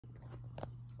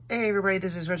Hey everybody,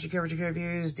 this is Retrokid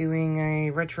Reviews doing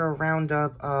a retro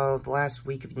roundup of the last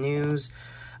week of news.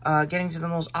 Getting to the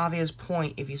most obvious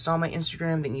point, if you saw my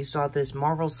Instagram, then you saw this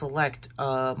Marvel Select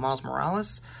Miles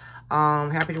Morales.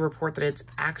 Happy to report that it's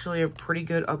actually a pretty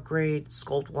good upgrade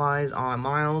sculpt-wise on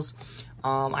Miles.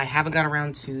 I haven't got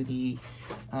around to the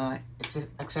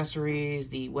accessories,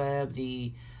 the web,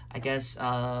 the, I guess,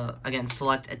 again,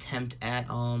 select attempt at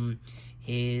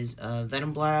his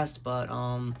Venom Blast, but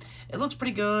it looks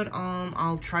pretty good.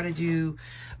 I'll try to do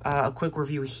a quick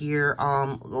review here.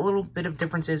 A little bit of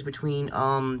differences between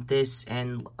this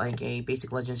and like a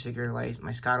basic Legends figure like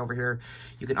my Scott over here.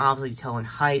 You can obviously tell in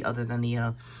height other than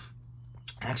the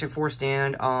Action 4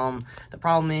 stand. The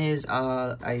problem is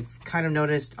I've kind of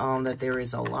noticed that there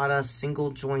is a lot of single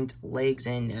joint legs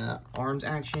and arms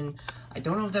action. I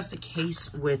don't know if that's the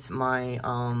case with my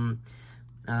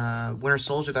Winter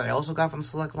Soldier that I also got from the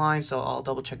Select line, so I'll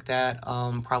double check that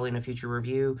probably in a future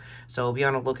review, so be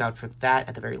on the lookout for that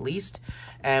at the very least.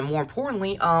 And more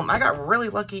importantly, I got really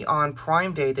lucky on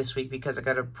Prime Day this week because I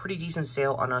got a pretty decent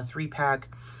sale on a 3-pack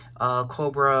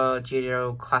Cobra, G.I.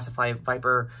 Joe, Classified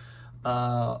Viper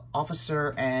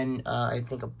officer, and I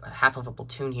think half of a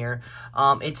platoon here.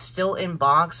 It's still in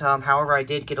box, however I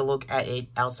did get a look at it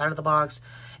outside of the box.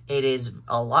 It is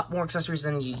a lot more accessories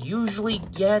than you usually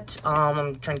get.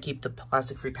 I'm trying to keep the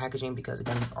plastic-free packaging because,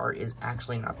 again, the art is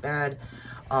actually not bad.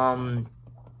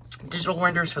 Digital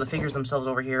renders for the figures themselves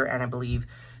over here, and I believe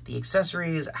the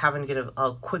accessories. Having to get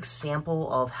a quick sample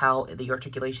of how the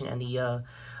articulation and the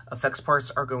effects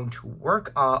parts are going to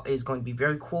work is going to be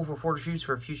very cool for photo shoots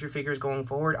for future figures going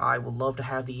forward. I would love to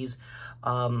have these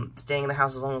staying in the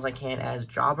house as long as I can as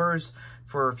jobbers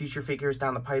for future figures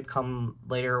down the pipe come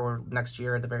later or next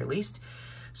year at the very least.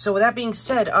 So with that being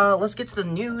said, let's get to the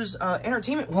news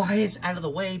entertainment-wise out of the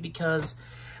way, because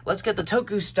let's get the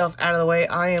Toku stuff out of the way.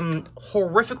 I am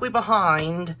horrifically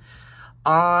behind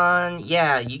on,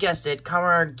 yeah, you guessed it,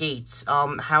 Kamen Geats.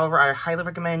 However, I highly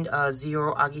recommend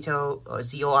Zio Agito,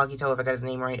 if I got his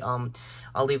name right.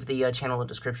 I'll leave the channel in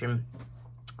the description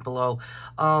below.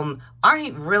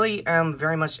 I really am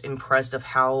very much impressed of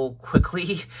how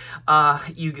quickly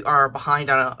you are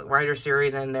behind on a writer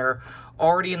series, and they're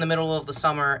already in the middle of the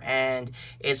summer, and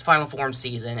it's Final Form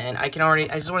season, and I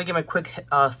just want to give my quick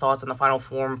thoughts on the Final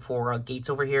Form for Geats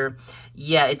over here.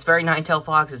 Yeah, it's very Nine-Tailed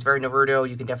Fox, it's very Naruto.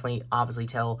 You can definitely, obviously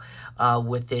tell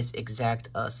with this exact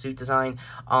suit design.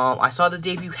 I saw the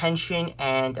debut henshin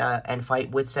and fight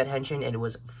with said henshin, and it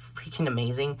was freaking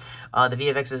amazing. The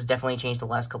VFX has definitely changed the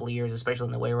last couple of years, especially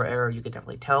in the Wayward era, you could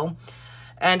definitely tell.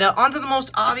 And on to the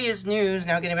most obvious news,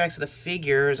 now getting back to the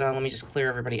figures. Let me just clear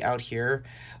everybody out here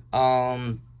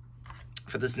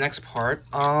for this next part.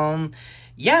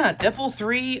 Yeah, Deadpool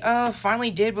 3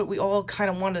 finally did what we all kind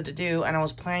of wanted to do, and I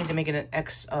was planning to make it an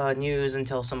X news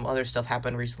until some other stuff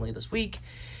happened recently this week.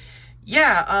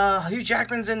 Yeah, Hugh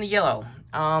Jackman's in the yellow.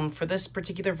 For this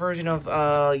particular version of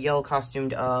yellow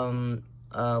costumed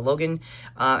Logan,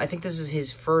 I think this is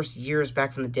his first years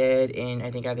back from the dead in,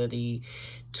 I think, either the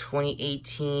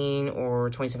 2018 or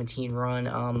 2017 run.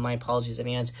 My apologies in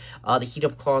advance. The heat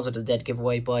up clause of the dead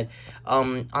giveaway, but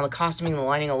on the costuming and the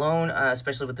lighting alone,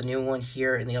 especially with the new one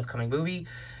here in the upcoming movie,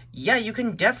 yeah, you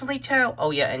can definitely tell.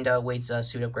 Oh yeah, and Wade's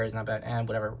suit upgrade is not bad, and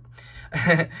whatever.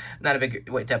 Not a big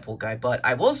Deadpool guy, but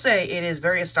I will say it is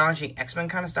very astonishing X-Men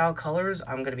kind of style colors.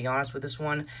 I'm going to be honest with this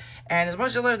one. And as much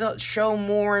as I love to show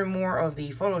more and more of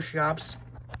the photoshops,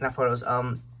 not photos,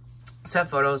 set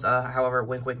photos, however,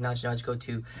 wink, wink, nudge, nudge, go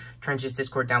to Trench's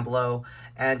Discord down below.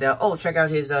 And, oh, check out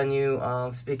his new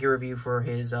figure review for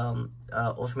his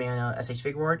Ultraman SH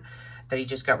figure art that he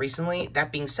just got recently.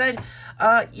 That being said,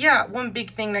 yeah, one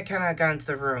big thing that kind of got into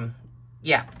the room.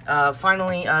 Yeah,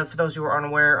 finally, for those who are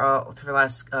unaware, through the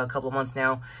last couple of months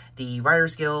now, the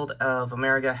Writers Guild of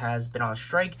America has been on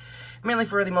strike, mainly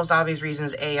for the most obvious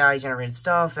reasons, AI-generated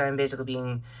stuff, and basically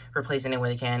being replaced any way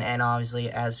they can, and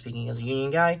obviously, as speaking as a union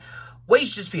guy,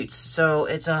 wage disputes. So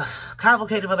it's a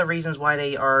complicated of other reasons why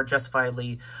they are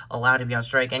justifiably allowed to be on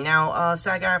strike, and now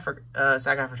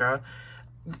SAG-AFTRA,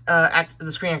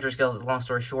 the Screen Actors Guild, long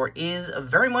story short, is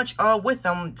very much with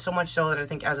them, so much so that I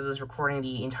think as of this recording,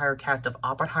 the entire cast of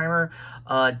Oppenheimer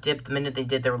dipped the minute they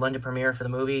did their London premiere for the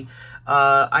movie.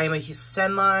 I am a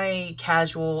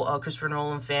semi-casual Christopher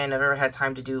Nolan fan. I've never had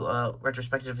time to do a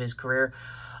retrospective of his career.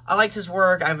 I liked his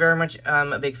work. I'm very much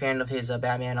a big fan of his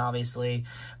Batman, obviously.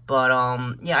 But,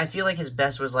 yeah, I feel like his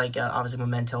best was, like, obviously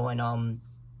Memento and,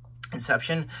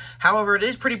 Inception. However, it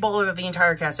is pretty bold that the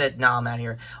entire cast said, nah, I'm out of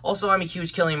here. Also, I'm a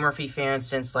huge Cillian Murphy fan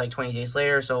since, like, 20 Days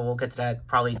Later, so we'll get to that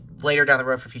probably later down the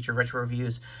road for future retro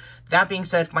reviews. that being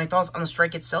said, my thoughts on the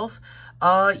strike itself,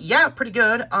 yeah, pretty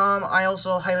good. I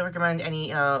also highly recommend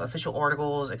any official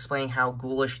articles explaining how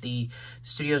ghoulish the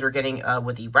studios were getting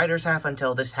with the writers half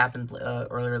until this happened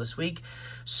earlier this week.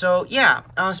 So, yeah,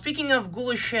 speaking of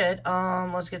ghoulish shit,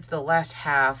 let's get to the last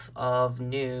half of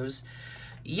news.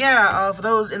 Yeah, for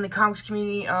those in the comics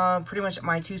community, pretty much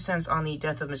my 2 cents on the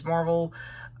death of Ms. Marvel.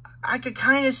 I could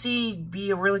kind of see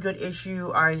be a really good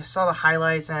issue. I saw the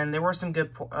highlights, and there were some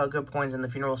good points in the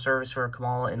funeral service for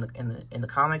Kamala in the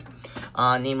comic.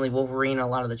 Namely, Wolverine. A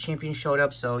lot of the champions showed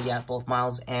up. So yeah, both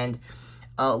Miles and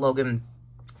Logan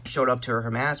showed up to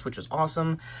her mass, which was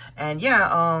awesome. And yeah,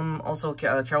 also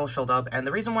Carol showed up. And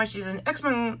the reason why she's in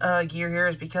X-Men gear here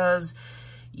is because,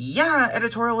 yeah,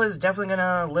 editorial is definitely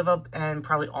gonna live up and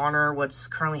probably honor what's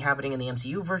currently happening in the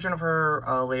MCU version of her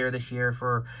later this year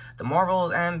for the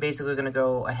Marvels, and basically gonna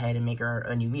go ahead and make her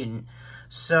a new mutant.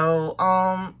 So,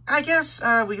 I guess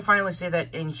we can finally say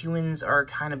that Inhumans are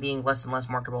kind of being less and less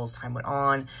marketable as time went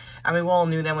on. I mean, we all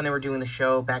knew that when they were doing the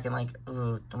show back in, like, I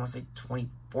want to say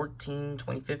 2014,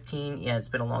 2015. Yeah, it's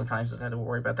been a long time since I had to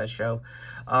worry about that show.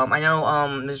 I know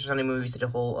Mr. Sunday Movies did a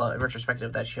whole retrospective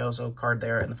of that show, so card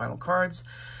there in the final cards.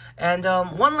 And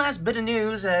one last bit of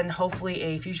news, and hopefully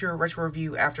a future retro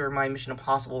review after my Mission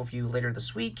Impossible review later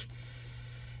this week.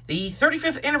 The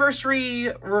 35th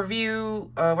anniversary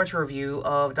review, retro review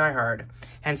of Die Hard.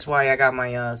 Hence why I got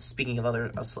my, speaking of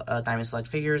other Diamond Select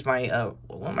figures, my,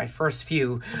 one of my first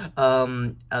few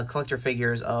collector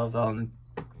figures of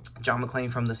John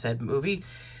McClane from the said movie.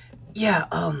 Yeah,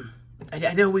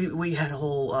 I know we had a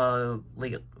whole,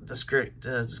 like,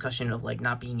 discussion of, like,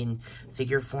 not being in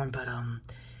figure form, but,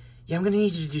 yeah, I'm gonna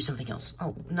need you to do something else.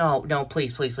 Oh, no,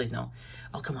 please, no.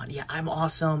 Oh, come on, yeah, I'm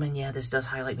awesome, and yeah, this does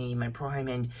highlight me in my prime,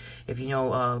 and if you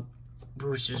know,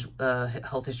 Bruce's,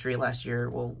 health history last year,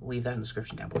 we'll leave that in the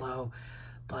description down below,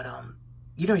 but,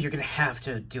 you know you're gonna have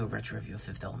to do a retro review of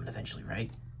Fifth Element eventually, right?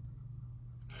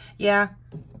 Yeah,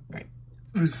 right.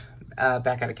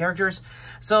 Back out of characters.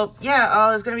 So, yeah,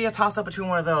 there's gonna be a toss-up between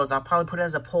one of those. I'll probably put it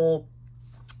as a poll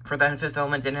for that in Fifth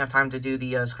Element. Didn't have time to do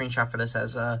the screenshot for this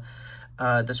as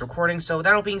this recording. So,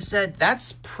 that all being said,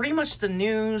 that's pretty much the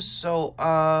news. So,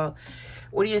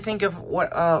 what do you think of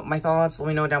what my thoughts? Let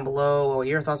me know down below what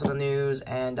your thoughts on the news.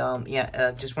 And,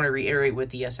 yeah, just want to reiterate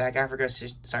with the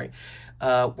SAG-AFTRA,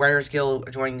 Writers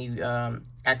Guild joining the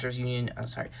Actors Union,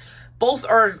 both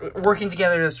are working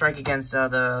together to strike against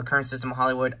the current system of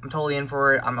Hollywood. I'm totally in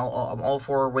for it. I'm all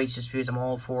for wage disputes. I'm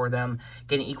all for them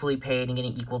getting equally paid and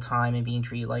getting equal time and being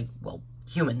treated like, well,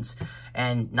 humans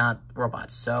and not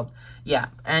robots. So, yeah.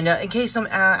 And in case some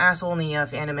asshole in the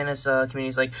Phantom Menace community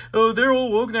is like, oh, they're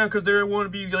all woke now because they want to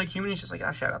be like human. It's just like,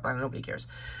 oh, shut up. Nobody cares.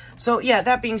 So, yeah,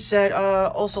 that being said,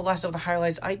 also last of the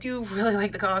highlights, I do really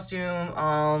like the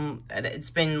costume.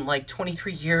 It's been like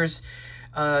 23 years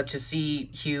to see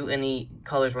Hugh in the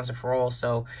colors once and for all.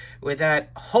 So with that,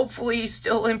 hopefully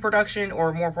still in production,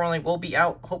 or more importantly, will be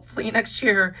out hopefully next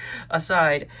year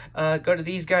aside, go to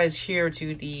these guys here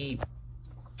to the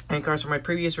and cards from my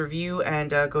previous review, and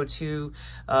go to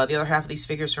the other half of these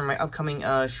figures from my upcoming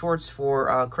shorts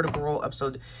for Critical Role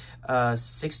episode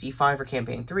 65 for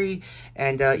Campaign 3.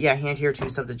 And yeah, hand here to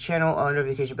sub to the channel,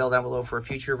 notification bell down below for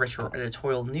future retro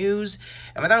editorial news.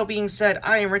 And with that all being said,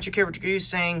 I am Retrokid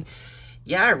saying,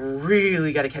 yeah, I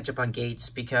really got to catch up on Geats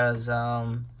because,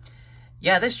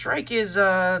 yeah, this strike is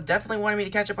definitely wanting me to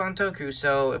catch up on Toku,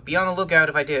 so be on the lookout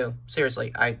if I do.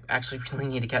 Seriously, I actually really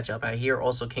need to catch up. I hear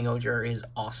also King Oger is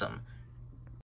awesome.